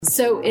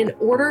So in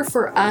order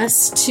for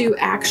us to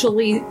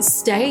actually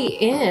stay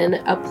in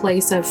a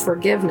place of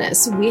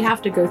forgiveness, we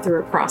have to go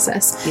through a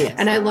process. Yes.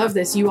 And I love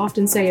this. You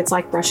often say it's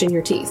like brushing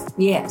your teeth.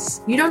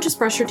 Yes. You don't just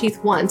brush your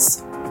teeth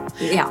once.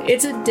 Yeah.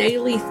 It's a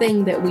daily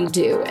thing that we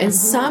do. And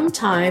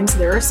sometimes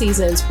there are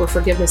seasons where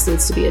forgiveness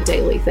needs to be a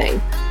daily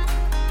thing.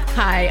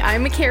 Hi,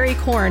 I'm Carrie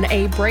Korn,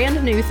 a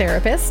brand new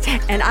therapist.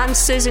 And I'm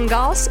Susan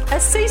Goss, a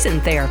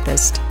seasoned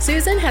therapist.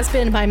 Susan has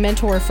been my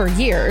mentor for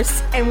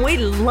years. And we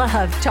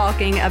love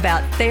talking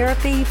about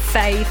therapy,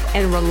 faith,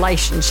 and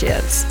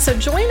relationships. So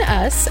join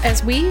us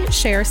as we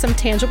share some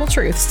tangible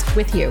truths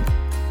with you.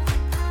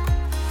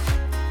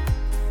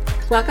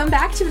 Welcome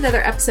back to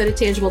another episode of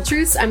Tangible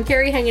Truths. I'm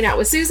Carrie hanging out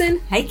with Susan.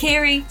 Hey,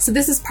 Carrie. So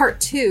this is part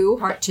two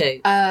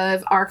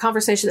of our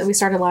conversation that we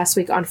started last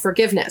week on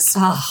forgiveness.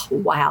 Oh,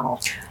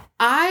 wow.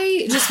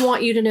 I just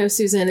want you to know,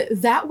 Susan,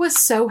 that was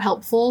so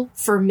helpful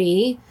for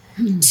me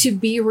to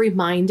be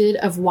reminded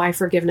of why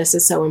forgiveness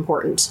is so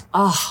important.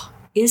 Oh,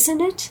 isn't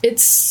it?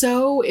 It's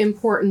so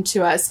important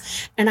to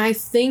us. And I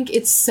think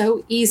it's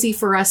so easy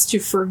for us to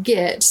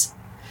forget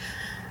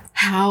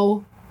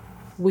how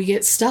we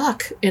get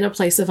stuck in a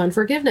place of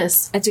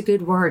unforgiveness. That's a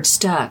good word,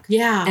 stuck.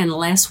 Yeah.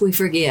 Unless we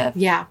forgive.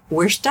 Yeah.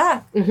 We're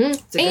stuck. Mm-hmm.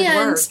 It's a good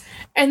word.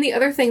 And the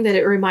other thing that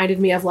it reminded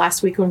me of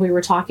last week when we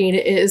were talking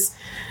is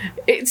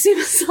it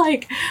seems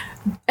like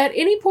at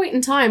any point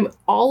in time,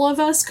 all of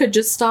us could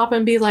just stop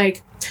and be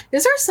like,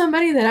 is there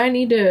somebody that I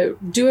need to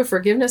do a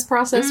forgiveness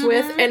process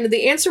with? And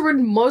the answer would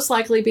most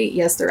likely be,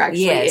 yes, there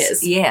actually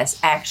is. Yes,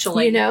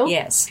 actually. You know?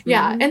 Yes. Mm-hmm.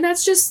 Yeah. And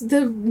that's just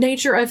the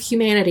nature of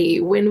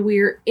humanity. When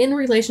we're in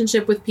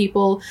relationship with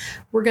people,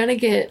 we're going to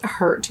get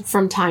hurt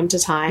from time to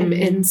time.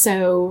 And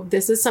so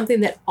this is something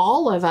that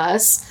all of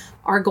us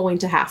are going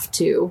to have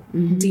to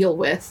deal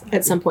with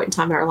at some point in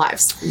time in our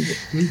lives.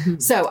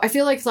 So I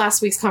feel like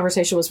last week's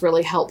conversation was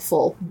really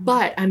helpful,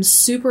 but I'm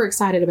super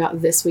excited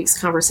about this week's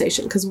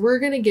conversation because we're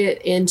going to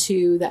get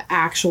into the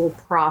actual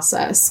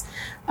process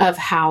of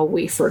how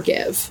we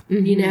forgive,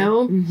 you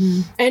know?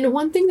 And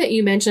one thing that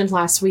you mentioned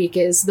last week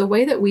is the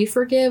way that we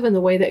forgive and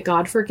the way that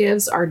God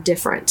forgives are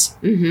different.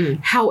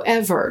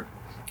 However,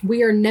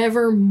 we are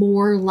never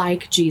more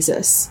like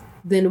Jesus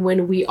than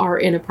when we are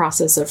in a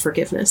process of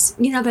forgiveness.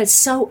 You know, that's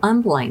so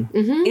humbling,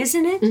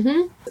 isn't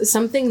it?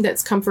 Something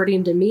that's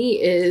comforting to me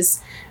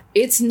is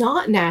it's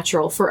not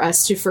natural for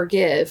us to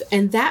forgive.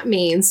 And that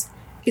means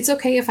it's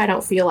okay if I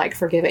don't feel like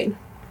forgiving.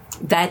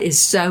 That is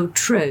so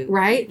true.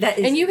 Right?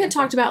 And you had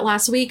talked about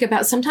last week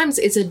about sometimes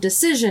it's a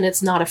decision,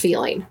 it's not a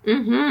feeling.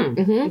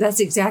 That's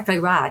exactly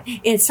right.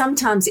 And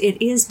sometimes it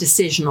is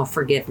decisional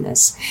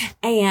forgiveness.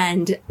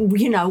 And,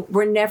 you know,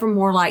 we're never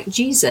more like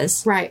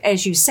Jesus, Right.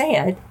 as you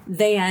said,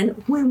 than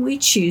when we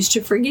choose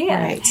to forgive.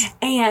 Right.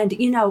 And,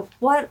 you know,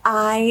 what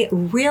I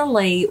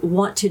really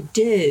want to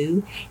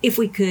do, if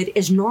we could,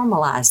 is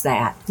normalize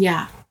that.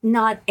 Yeah.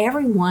 Not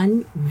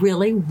everyone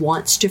really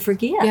wants to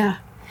forgive. Yeah.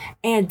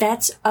 And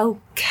that's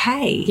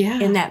okay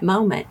in that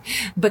moment,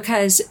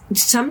 because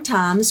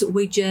sometimes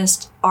we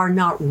just are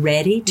not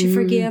ready to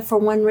forgive for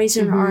one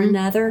reason or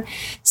another.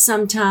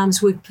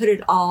 Sometimes we put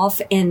it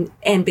off, and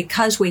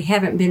because we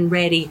haven't been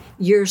ready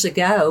years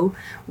ago,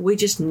 we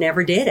just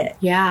never did it.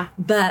 Yeah.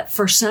 But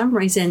for some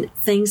reason,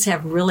 things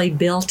have really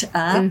built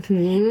up,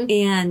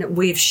 and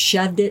we've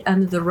shoved it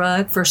under the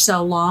rug for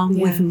so long.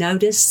 Yeah. We've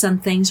noticed some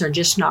things are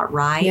just not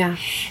right. Yeah.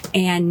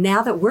 And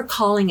now that we're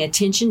calling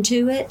attention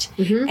to it,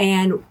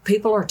 and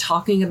people are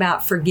talking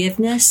about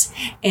forgiveness,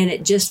 and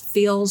it just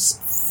feels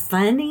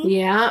funny.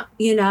 Yeah.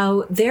 You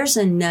know, there's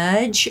a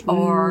nudge,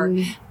 or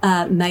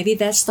maybe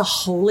that's the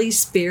Holy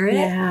Spirit.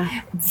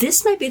 Yeah.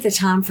 This may be the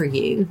time for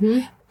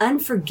you.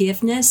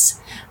 Unforgiveness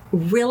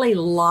really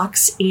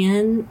locks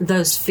in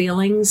those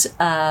feelings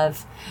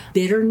of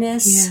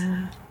bitterness,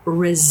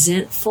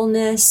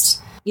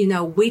 resentfulness. You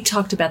know, we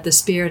talked about the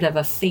spirit of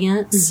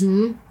offense,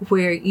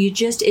 where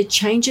it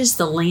changes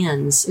the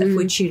lens of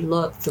which you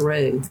look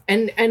through.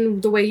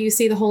 And the way you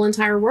see the whole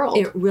entire world.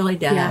 It really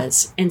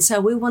does. Yeah. And so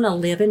we want to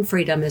live in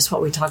freedom, is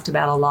what we talked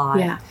about a lot.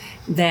 Yeah.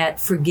 That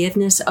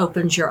forgiveness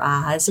opens your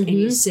eyes, and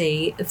you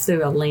see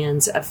through a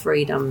lens of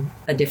freedom,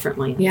 a different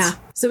lens. Yeah.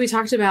 So we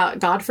talked about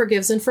God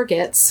forgives and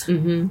forgets.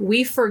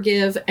 We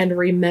forgive and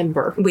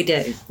remember. We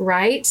do.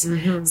 Right?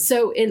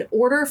 So in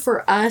order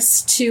for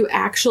us to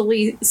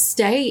actually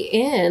stay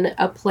in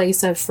a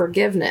place of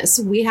forgiveness,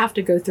 we have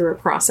to go through a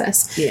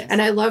process. Yes.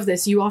 And I love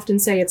this. You often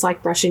say it's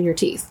like brushing your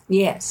teeth.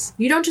 Yes.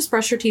 You don't just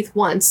brush your teeth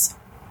once.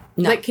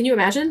 No. Like, can you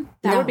imagine?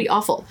 That No. would be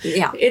awful.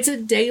 Yeah. It's a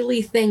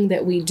daily thing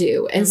that we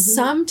do. And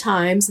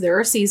sometimes there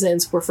are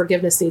seasons where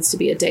forgiveness needs to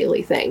be a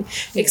daily thing,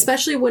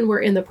 especially when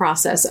we're in the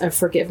process of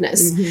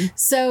forgiveness.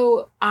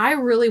 So I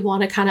really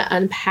want to kind of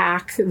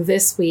unpack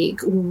this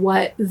week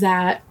what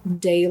that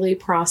daily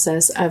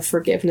process of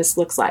forgiveness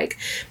looks like.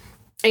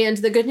 And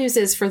the good news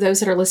is, for those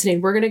that are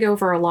listening, we're going to go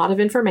over a lot of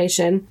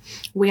information.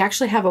 We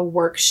actually have a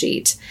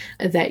worksheet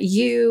that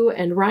you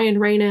and Ryan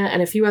Reyna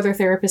and a few other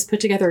therapists put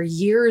together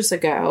years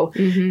ago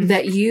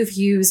that you've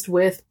used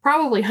with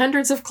probably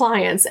hundreds of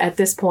clients at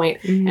this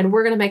point. And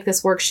we're going to make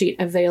this worksheet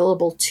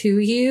available to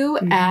you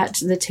at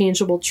the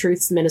Tangible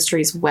Truths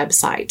Ministries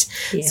website.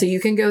 Yes. So you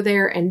can go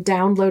there and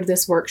download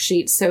this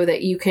worksheet so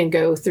that you can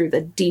go through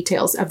the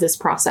details of this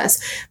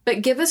process.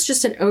 But give us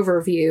just an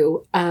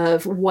overview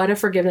of what a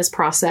forgiveness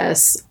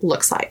process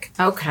looks like.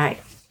 Okay.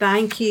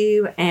 Thank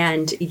you.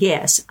 And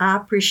yes, I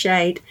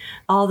appreciate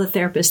all the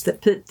therapists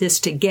that put this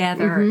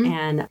together.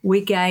 And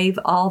we gave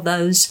all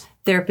those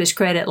therapists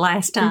credit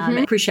last time.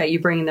 I appreciate you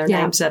bringing their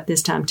names up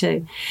this time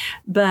too.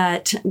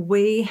 But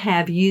we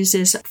have used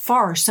this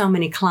for so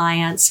many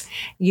clients.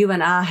 You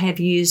and I have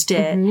used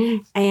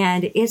it.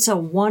 And it's a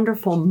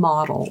wonderful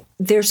model.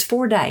 There's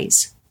 4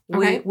 days.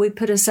 Okay. We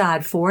put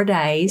aside 4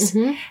 days,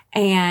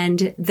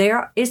 and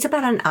it's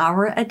about an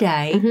hour a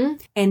day.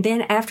 And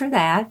then after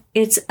that,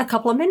 it's a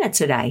couple of minutes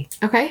a day.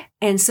 Okay.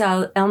 And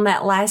so on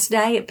that last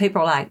day,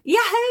 people are like,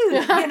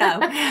 yahoo, you know.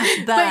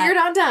 But you're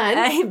not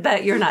done.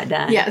 But you're not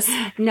done. Yes.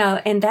 No,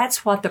 and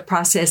that's what the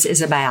process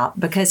is about,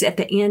 because at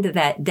the end of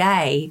that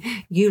day,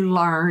 you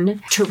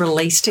learn to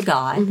release to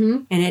God,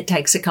 and it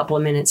takes a couple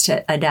of minutes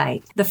a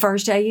day. The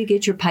first day, you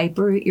get your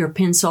paper, your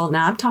pencil.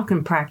 Now, I'm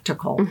talking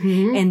practical.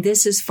 And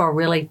this is for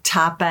really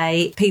type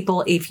A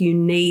people if you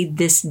need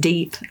this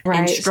deep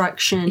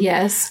instruction.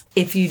 Yes.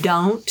 If you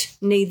don't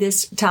need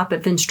this type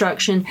of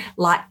instruction,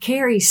 like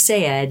Carrie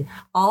said,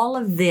 all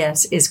of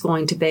this is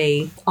going to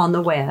be on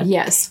the web.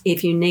 Yes.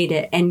 If you need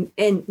it. And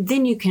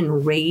then you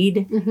can read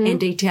in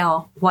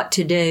detail what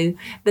to do.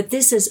 But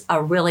this is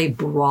a really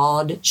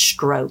broad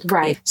stroke.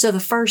 Right. So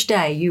the first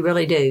day, you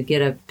really do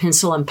get a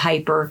pencil and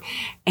paper,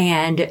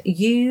 and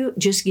you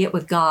just get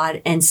with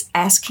God and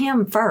ask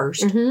Him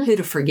first who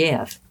to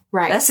forgive.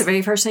 Right. That's the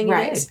very first thing you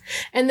do.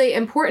 And the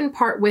important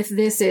part with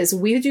this is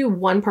we do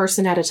one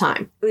person at a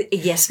time.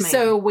 Yes, ma'am.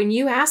 So when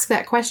you ask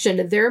that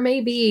question, there may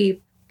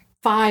be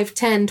 5,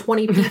 10,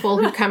 20 people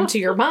who come to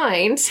your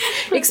mind,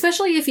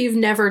 especially if you've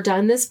never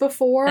done this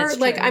before. That's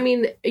like, true. I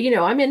mean, you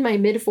know, I'm in my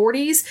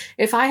mid-40s.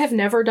 If I have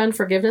never done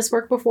forgiveness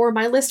work before,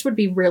 my list would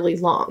be really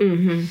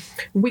long.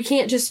 We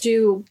can't just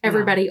do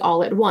everybody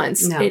all at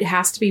once. No. It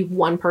has to be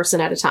one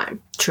person at a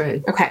time.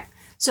 True. Okay.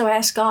 So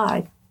ask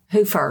God,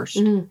 who first?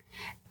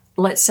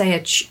 Let's say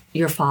it's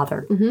your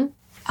father.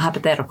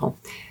 Hypothetical.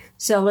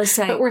 So let's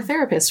say... But we're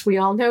therapists. We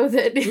all know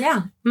that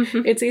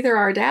it's either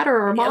our dad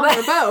or our mom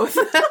or both.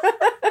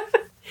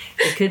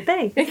 It could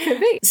be. It could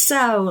be.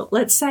 So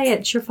let's say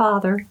it's your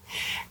father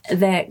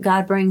that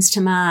God brings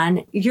to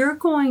mind. You're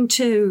going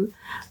to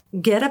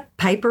get a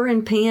paper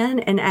and pen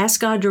and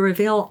ask God to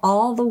reveal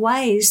all the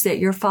ways that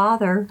your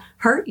father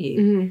hurt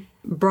you.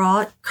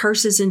 Brought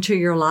curses into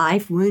your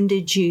life,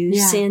 wounded you,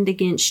 sinned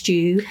against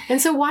you.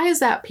 And so why is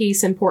that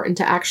piece important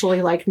to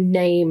actually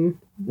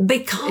name?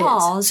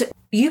 Because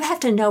you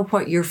have to know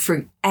what you're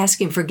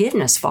asking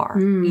forgiveness for.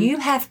 You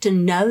have to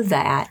know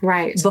that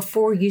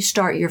before you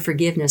start your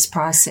forgiveness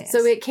process.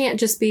 So it can't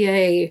just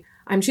be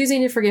I'm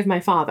choosing to forgive my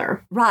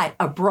father. Right.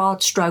 A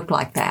broad stroke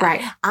like that.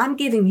 Right. I'm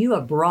giving you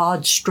a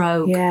broad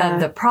stroke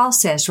of the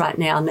process right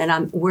now. And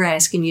then we're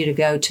asking you to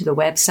go to the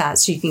website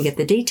so you can get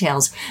the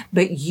details.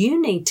 But you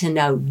need to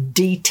know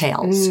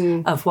details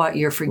of what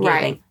you're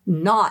forgiving,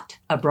 not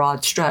a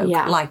broad stroke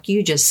like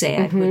you just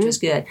said, which was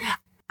good.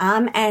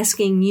 I'm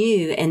asking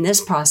you in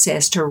this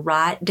process to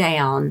write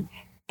down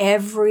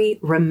every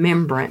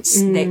remembrance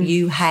that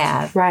you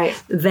have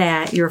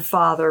that your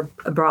father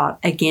brought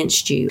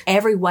against you,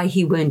 every way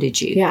he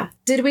wounded you. Yeah.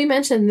 Did we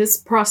mention this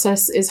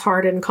process is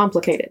hard and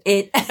complicated?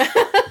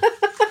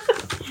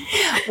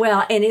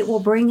 Well, and it will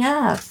bring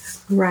up.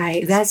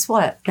 Right. That's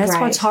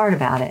what's hard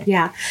about it.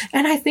 Yeah.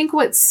 And I think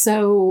what's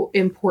so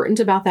important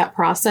about that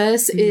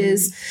process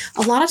is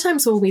a lot of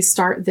times when we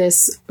start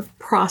this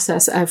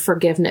process of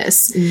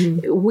forgiveness,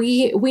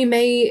 we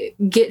may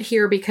get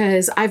here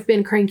because I've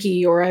been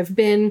cranky or I've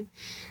been,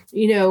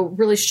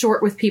 really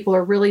short with people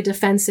or really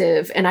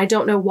defensive and I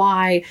don't know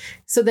why.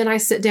 So then I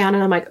sit down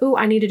and I'm like, oh,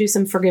 I need to do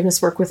some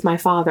forgiveness work with my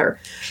father.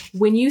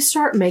 When you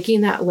start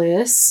making that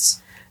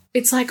list,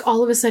 it's like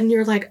all of a sudden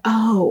you're like,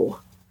 oh,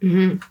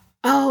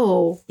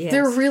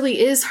 there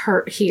really is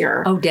hurt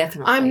here. Oh,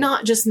 definitely. I'm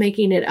not just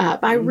making it up.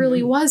 I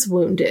really was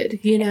wounded,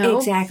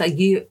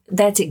 Exactly.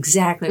 That's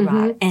exactly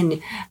right.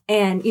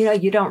 And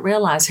you don't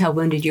realize how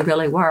wounded you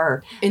really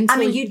were.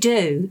 You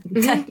do.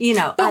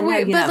 But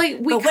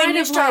when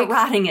you start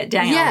writing it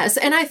down. Yes.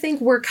 And I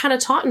think we're kind of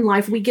taught in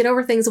life, we get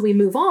over things and we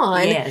move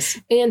on. Yes.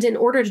 And in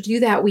order to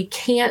do that, we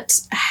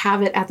can't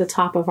have it at the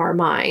top of our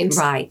mind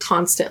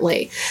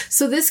constantly.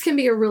 So this can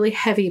be a really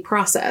heavy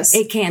process.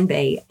 It can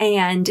be.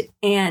 And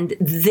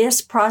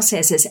this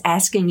process is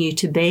asking you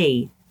to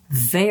be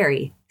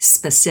very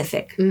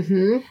specific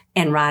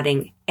in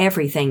writing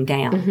everything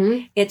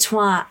down. It's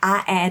why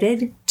I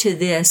added to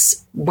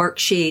this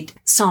worksheet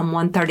Psalm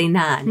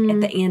 139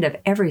 at the end of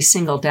every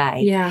single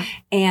day. Yeah.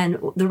 And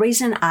the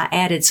reason I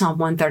added Psalm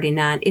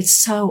 139, it's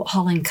so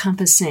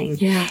all-encompassing.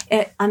 Yeah.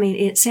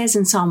 It says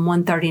in Psalm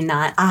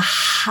 139, I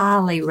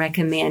highly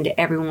recommend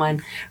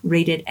everyone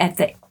read it at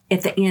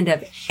the end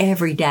of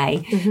every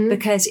day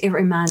because it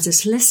reminds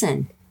us,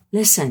 listen,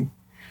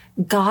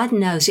 God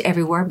knows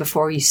every word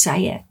before you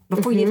say it,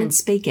 before you even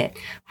speak it,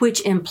 which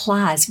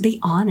implies be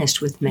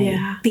honest with me.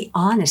 Yeah. Be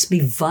honest,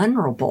 be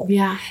vulnerable.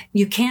 Yeah.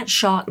 You can't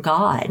shock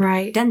God.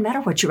 Right. Doesn't matter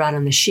what you write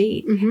on the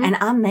sheet. And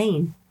I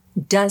mean,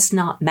 does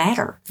not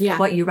matter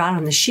what you write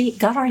on the sheet.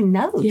 God already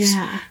knows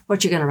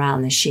what you're going to write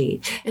on the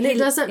sheet. And it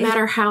doesn't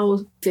matter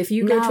how, if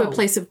you go to a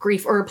place of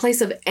grief or a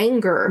place of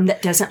anger,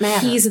 that doesn't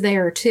matter. He's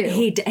there too.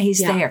 He's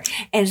there.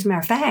 And as a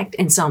matter of fact,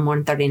 in Psalm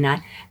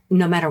 139,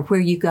 no matter where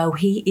you go,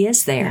 he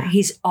is there. Yeah.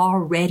 He's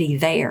already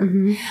there.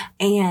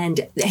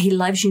 And he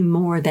loves you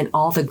more than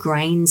all the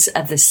grains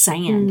of the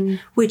sand,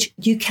 which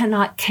you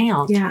cannot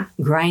count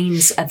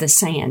grains of the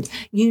sand.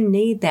 You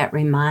need that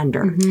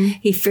reminder.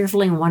 He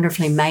fearfully and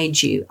wonderfully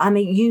made you. I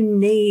mean, you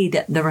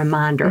need the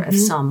reminder of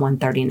Psalm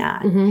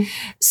 139.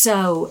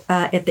 So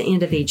at the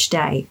end of each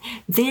day,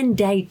 then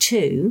day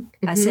 2,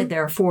 I said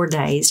there are 4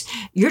 days,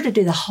 you're to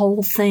do the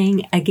whole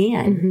thing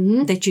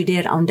again that you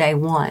did on day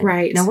 1.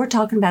 Right. Now we're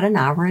talking about an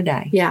hour a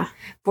day. Yeah.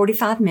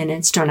 45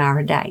 minutes to an hour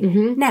a day.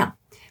 Now,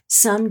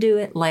 some do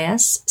it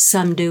less,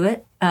 some do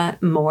it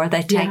more.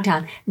 They take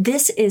time.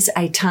 This is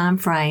a time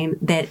frame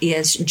that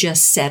is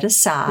just set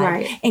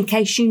aside in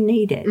case you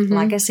need it.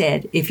 Like I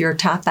said, if you're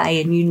type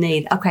A and you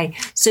need, okay,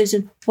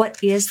 Susan, what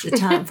is the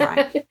time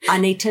frame? I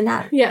need to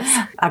know.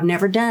 Yes. I've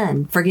never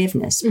done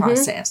forgiveness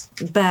process.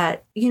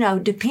 But,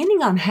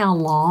 depending on how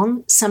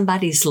long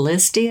somebody's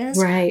list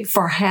is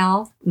for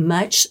how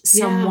much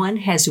someone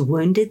has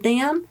wounded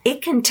them,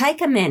 it can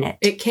take a minute.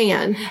 It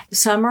can.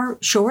 Some are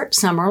short,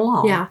 some are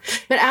long. Yeah.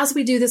 But as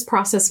we do this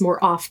process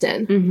more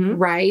often,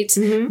 right?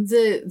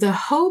 The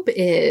hope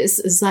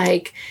is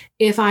like,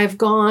 if I've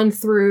gone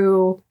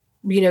through,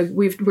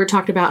 we're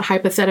talking about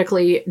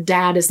hypothetically,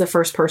 Dad is the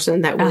first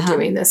person that we're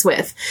doing this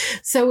with.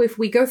 So if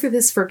we go through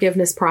this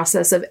forgiveness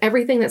process of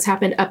everything that's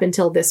happened up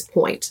until this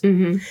point,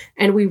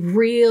 and we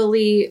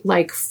really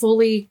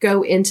fully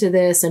go into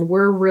this, and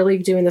we're really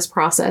doing this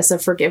process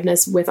of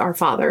forgiveness with our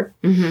Father,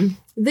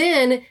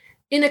 then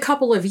in a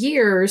couple of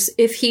years,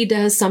 if he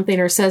does something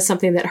or says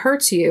something that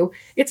hurts you,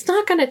 it's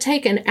not going to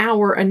take an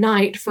hour a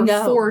night for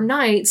 4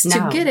 nights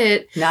to get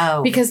it.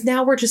 No. Because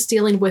now we're just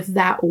dealing with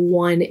that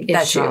one issue.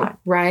 That's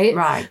right.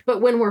 Right.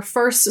 But when we're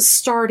first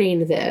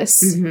starting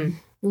this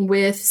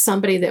with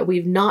somebody that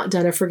we've not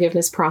done a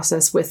forgiveness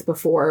process with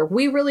before,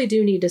 we really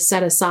do need to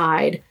set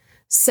aside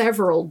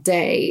several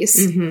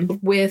days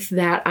with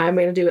that. I'm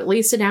going to do at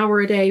least an hour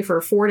a day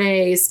for 4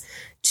 days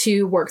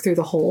to work through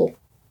the whole.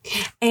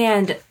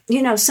 And,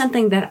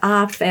 something that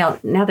I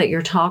felt, now that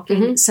you're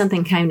talking,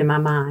 something came to my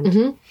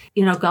mind.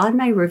 God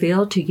may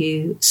reveal to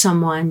you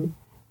someone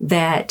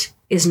that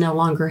is no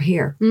longer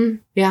here.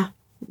 Yeah.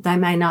 They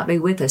may not be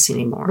with us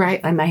anymore.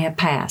 Right. They may have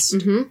passed.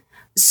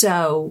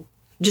 So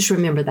just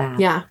remember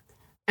that. Yeah.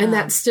 And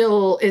that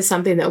still is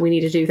something that we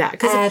need to do that.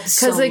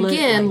 Because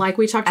again, like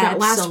we talked about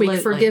last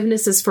week,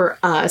 forgiveness is for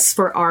us,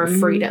 for our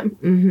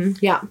freedom.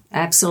 Yeah.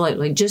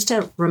 Absolutely. Just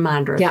a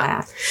reminder of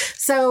that.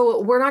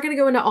 So we're not going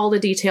to go into all the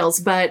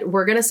details, but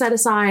we're going to set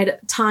aside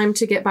time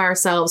to get by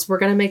ourselves. We're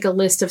going to make a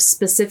list of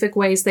specific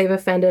ways they've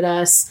offended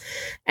us.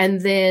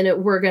 And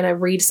then we're going to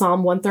read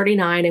Psalm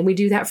 139. And we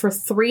do that for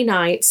 3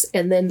 nights.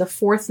 And then the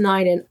 4th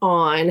night and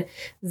on,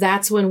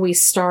 that's when we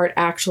start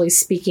actually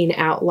speaking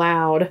out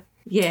loud.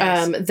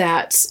 Yes.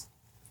 That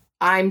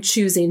I'm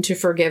choosing to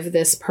forgive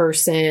this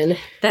person.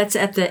 That's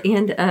at the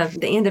end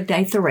of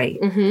day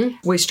 3.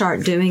 We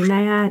start doing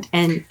that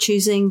and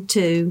choosing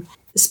to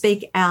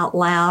speak out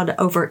loud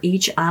over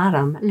each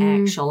item,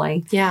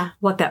 actually. Yeah.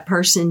 What that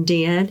person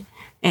did,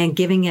 and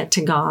giving it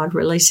to God,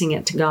 releasing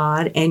it to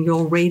God. And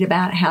you'll read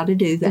about how to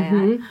do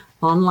that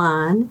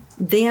online.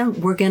 Then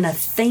we're going to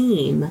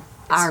theme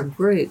our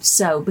group.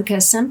 So,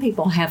 because some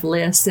people have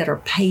lists that are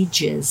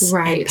pages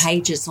and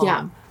pages long.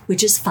 Yeah.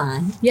 Which is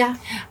fine. Yeah.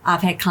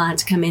 I've had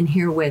clients come in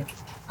here with,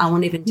 I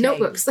won't even tell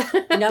notebooks.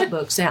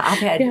 Notebooks. Yeah, I've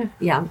had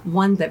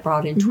one that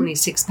brought in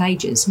 26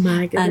 pages.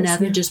 My goodness.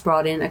 Another just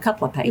brought in a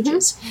couple of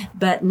pages.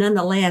 But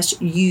nonetheless,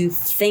 you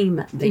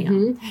theme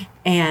them.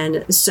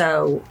 And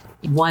so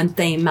one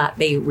theme might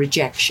be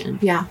rejection.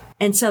 Yeah.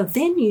 And so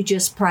then you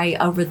just pray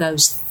over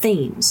those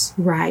themes.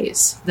 Right.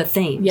 The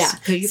themes.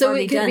 Yeah. So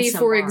it could be,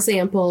 for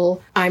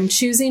example, I'm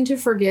choosing to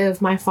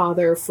forgive my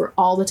father for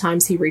all the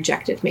times he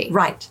rejected me.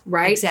 Right.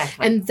 Right.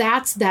 Exactly. And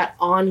that's that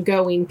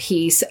ongoing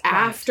piece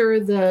after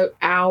the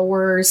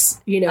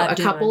hours, a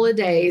couple of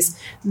days,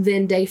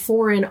 then day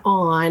 4 and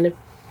on,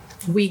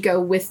 we go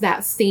with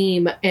that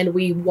theme and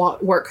we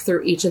work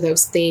through each of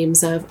those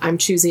themes of I'm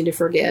choosing to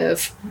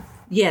forgive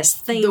Yes,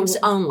 themes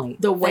only.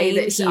 The way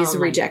themes that he's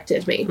only.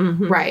 rejected me.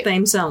 Mm-hmm. Right.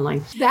 Themes only.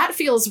 That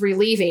feels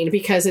relieving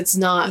because it's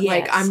not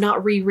like I'm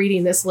not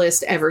rereading this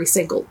list every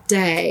single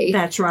day.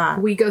 That's right.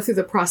 We go through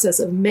the process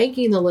of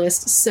making the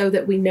list so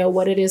that we know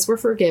what it is we're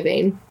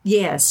forgiving.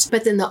 Yes.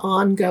 But then the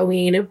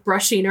ongoing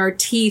brushing our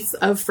teeth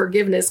of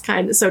forgiveness,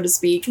 kind of, so to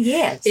speak,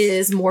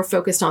 is more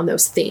focused on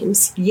those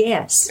themes.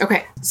 Yes.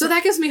 Okay. So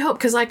that gives me hope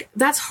because, like,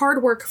 that's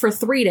hard work for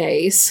 3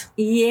 days.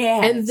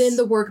 Yes. And then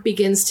the work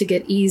begins to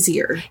get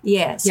easier.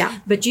 Yes. Yeah.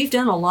 But you've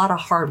done a lot of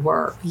hard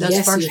work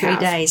those first 3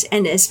 days.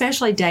 And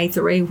especially day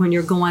 3 when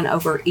you're going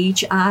over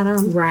each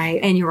item. Right.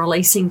 And you're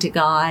releasing to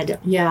God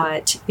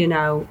what,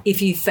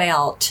 if you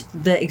felt,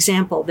 the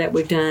example that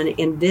we've done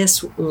in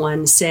this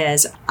one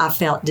says, I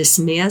felt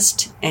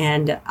dismissed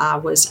and I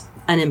was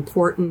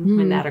unimportant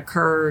when that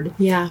occurred.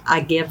 Yeah.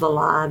 I give the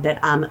lie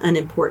that I'm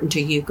unimportant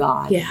to you,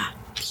 God. Yeah.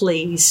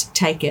 Please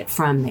take it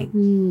from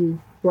me.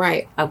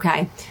 Right.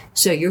 Okay.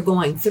 So you're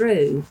going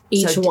through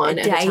each one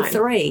at day a time.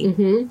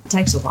 3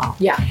 takes a while.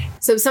 Yeah.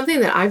 So something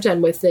that I've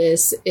done with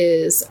this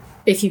is,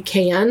 if you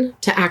can,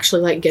 to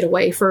actually like get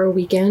away for a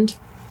weekend.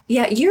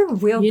 Yeah, you're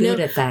real good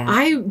at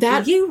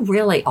that. You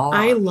really are.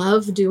 I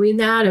love doing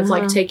that, of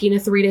like taking a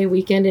 3-day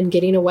weekend and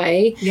getting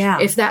away. Yeah.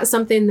 If that's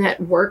something that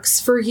works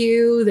for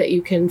you, that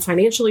you can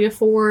financially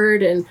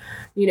afford, and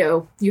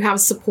you have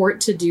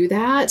support to do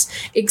that,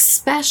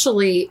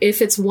 especially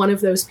if it's one of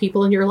those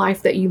people in your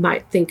life that you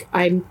might think,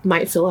 I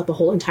might fill up a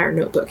whole entire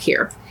notebook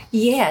here.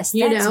 Yes,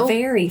 that's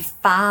very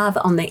 5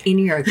 on the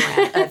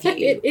Enneagram of you.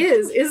 It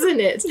is, isn't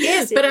it?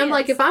 Yes, but I'm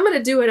like, if I'm going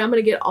to do it, I'm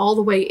going to get all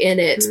the way in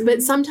it.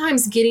 But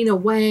sometimes getting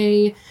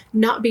away,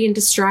 not being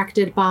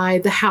distracted by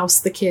the house,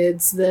 the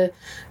kids, the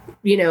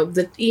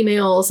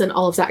emails and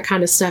all of that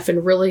kind of stuff,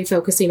 and really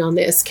focusing on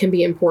this can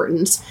be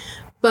important.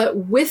 But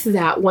with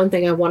that, one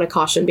thing I want to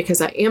caution,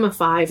 because I am a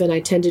 5 and I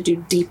tend to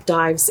do deep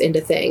dives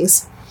into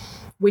things.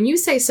 When you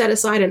say set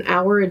aside an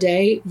hour a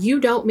day,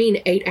 you don't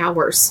mean 8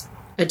 hours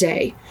a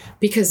day,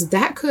 because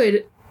that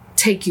could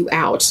take you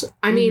out.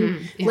 I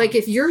mean, like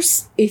if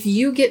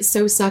you get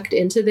so sucked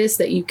into this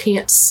that you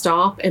can't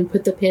stop and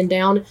put the pen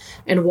down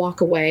and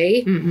walk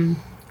away,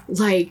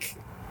 like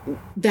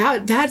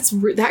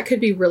that could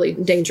be really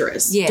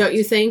dangerous. Yes. Don't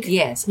you think?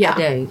 Yes, yeah. I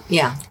do.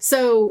 Yeah.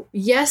 So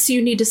yes,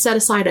 you need to set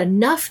aside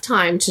enough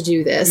time to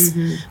do this,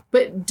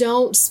 but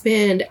don't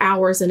spend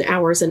hours and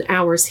hours and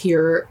hours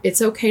here.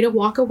 It's okay to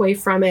walk away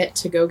from it,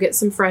 to go get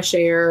some fresh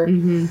air,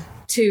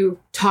 to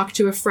talk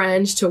to a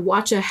friend, to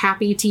watch a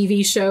happy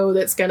TV show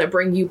that's going to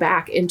bring you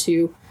back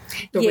into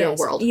the real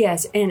world.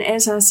 Yes. And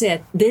as I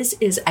said, this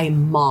is a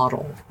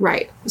model.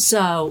 Right.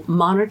 So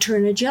monitor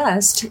and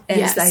adjust,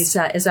 as they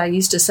say, as I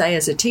used to say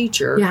as a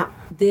teacher. Yeah.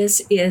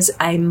 This is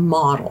a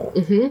model.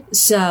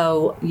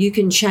 So you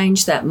can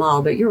change that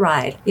model, but you're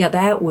right. Yeah,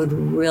 that would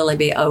really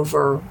be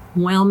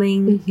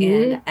overwhelming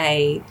in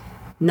a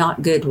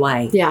not good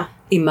way. Yeah.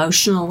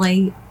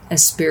 Emotionally,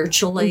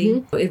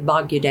 spiritually, it'd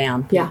bog you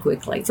down pretty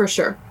quickly. For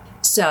sure.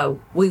 So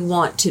we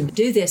want to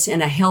do this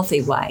in a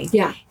healthy way.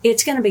 Yeah.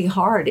 It's going to be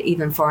hard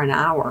even for an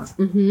hour,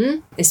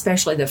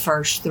 especially the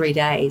first 3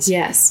 days.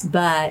 Yes.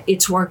 But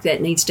it's work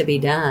that needs to be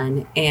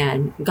done,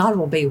 and God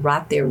will be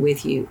right there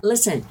with you.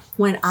 Listen,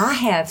 when I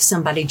have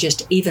somebody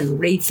just even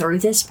read through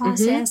this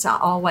process, I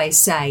always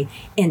say,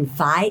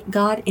 invite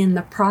God in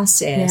the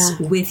process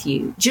with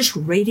you. Just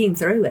reading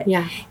through it.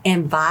 Yeah.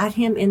 Invite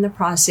Him in the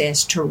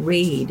process to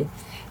read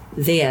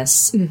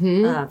this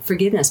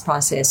forgiveness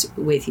process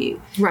with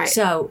you. Right.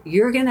 So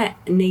you're going to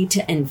need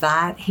to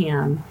invite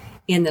Him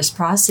in this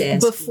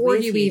process before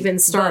you even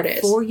start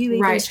it. Before you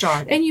even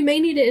start it. And you may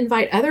need to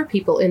invite other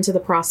people into the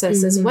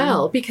process as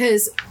well,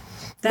 because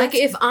like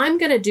if I'm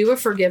going to do a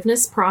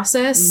forgiveness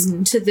process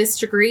to this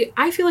degree,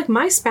 I feel like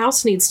my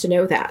spouse needs to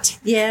know that.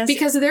 Yes.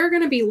 Because they're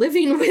going to be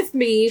living with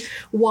me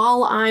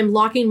while I'm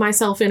locking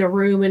myself in a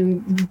room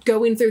and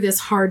going through this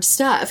hard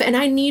stuff. And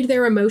I need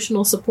their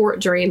emotional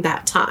support during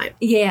that time.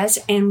 Yes.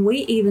 And we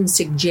even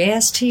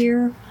suggest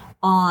here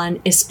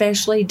on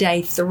especially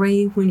day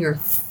 3 when you're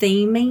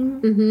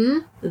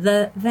theming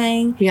the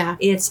thing. Yeah.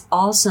 It's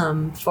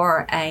awesome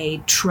for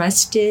a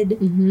trusted,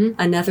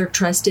 another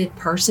trusted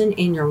person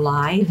in your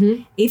life,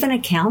 even a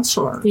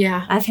counselor.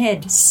 Yeah. I've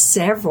had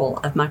several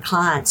of my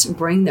clients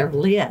bring their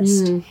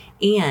list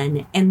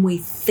in, and we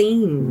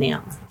theme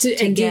them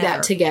and do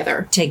that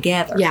together.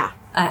 Yeah.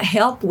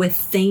 Help with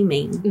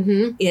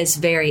theming is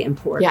very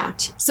important. Yeah.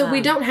 So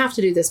we don't have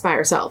to do this by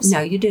ourselves.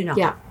 No, you do not.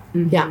 Yeah.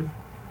 Yeah.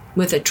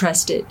 With a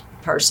trusted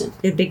person.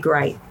 It'd be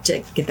great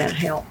to get that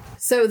help.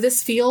 So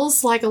this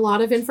feels like a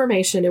lot of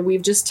information, and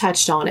we've just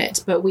touched on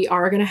it, but we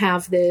are going to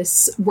have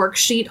this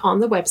worksheet on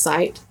the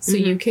website so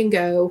you can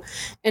go.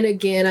 And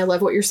again, I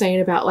love what you're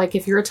saying about like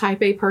if you're a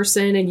type A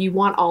person and you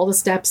want all the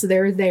steps,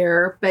 they're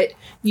there, but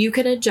you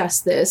can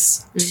adjust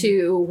this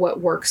to what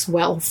works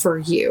well for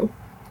you,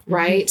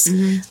 right?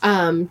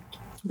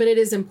 But it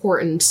is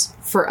important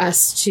for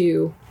us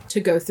to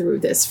go through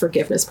this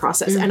forgiveness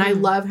process. And I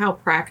love how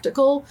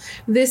practical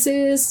this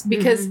is,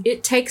 because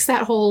it takes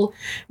that whole,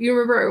 you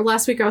remember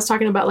last week I was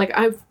talking about like,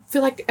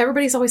 feel like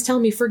everybody's always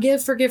telling me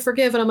forgive.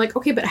 And I'm like,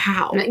 okay, but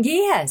how?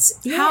 Yes.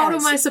 How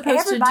am I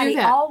supposed to do that? Everybody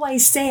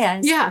always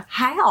says,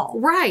 how?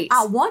 Right.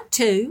 I want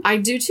to. I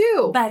do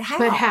too. But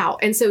how?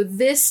 And so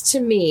this to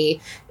me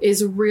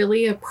is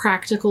really a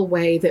practical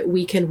way that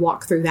we can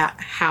walk through that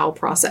how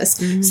process.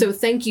 Mm-hmm. So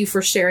thank you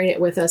for sharing it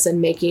with us and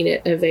making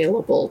it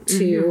available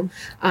to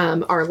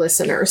our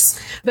listeners.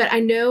 But I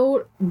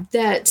know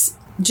that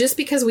just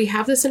because we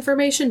have this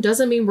information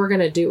doesn't mean we're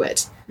going to do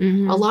it.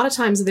 Mm-hmm. A lot of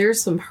times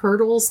there's some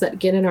hurdles that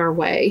get in our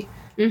way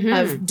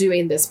of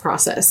doing this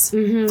process.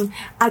 Mm-hmm.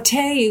 I'll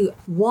tell you,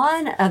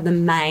 one of the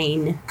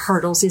main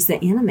hurdles is the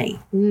enemy.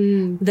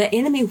 The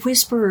enemy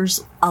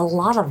whispers a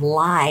lot of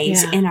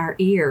lies in our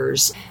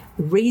ears,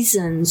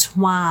 reasons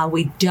why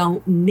we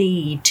don't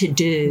need to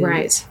do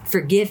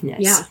forgiveness.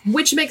 Yeah,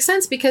 which makes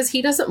sense because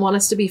he doesn't want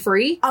us to be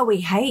free. Oh,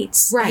 he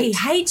hates. Right. He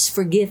hates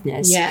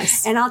forgiveness.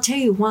 Yes. And I'll tell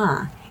you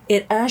why.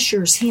 It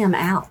ushers him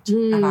out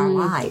of our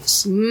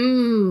lives.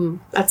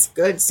 That's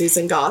good,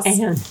 Susan Goss.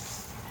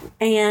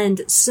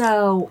 And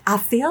so I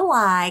feel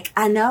like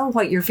I know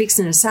what you're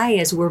fixing to say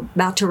is we're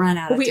about to run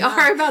out of time. We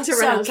are about to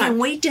run out of time. So can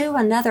we do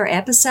another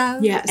episode?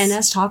 Yes. And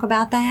us talk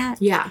about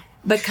that? Yeah.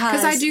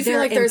 Because I do feel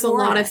like there's a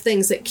lot of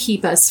things that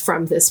keep us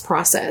from this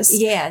process.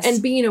 Yes.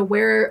 And being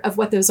aware of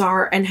what those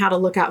are and how to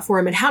look out for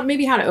them and how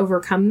to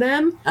overcome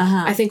them,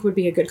 I think would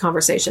be a good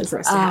conversation for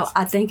us to have.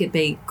 I think it'd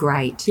be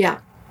great.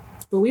 Yeah.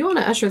 But we want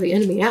to usher the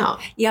enemy out.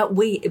 Yeah,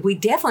 we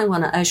definitely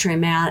want to usher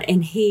him out,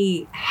 and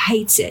he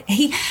hates it.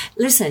 He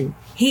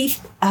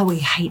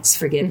hates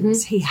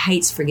forgiveness. He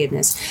hates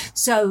forgiveness.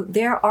 So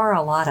there are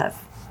a lot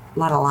of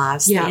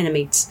lies the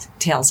enemy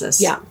tells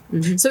us. Yeah.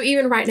 Mm-hmm. So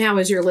even right now,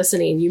 as you're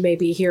listening, you may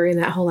be hearing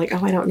that whole like,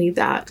 oh, I don't need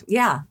that.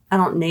 Yeah, I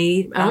don't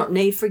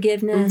need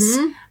forgiveness.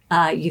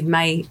 You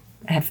may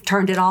have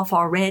turned it off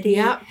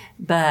already,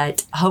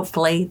 but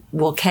hopefully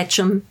we'll catch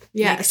them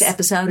next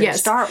episode and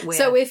start with.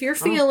 So if you're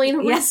feeling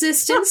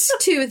resistance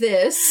to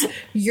this,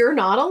 you're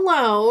not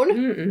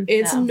alone.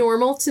 It's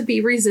normal to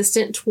be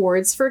resistant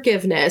towards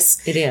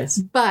forgiveness. It is.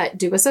 But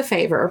do us a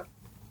favor.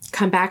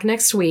 Come back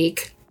next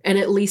week and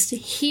at least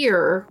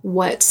hear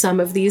what some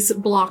of these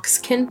blocks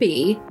can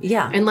be.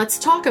 Yeah. And let's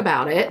talk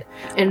about it.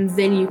 And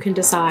then you can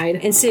decide.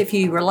 And see if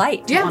you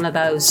relate to one of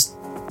those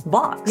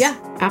blocks. Yeah,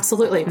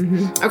 absolutely.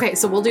 Okay,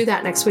 so we'll do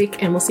that next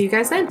week, and we'll see you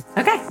guys then.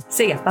 Okay,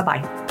 see ya.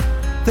 Bye-bye.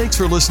 Thanks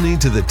for listening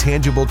to the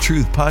Tangible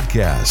Truth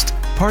Podcast,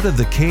 part of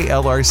the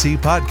KLRC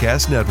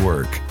Podcast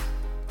Network.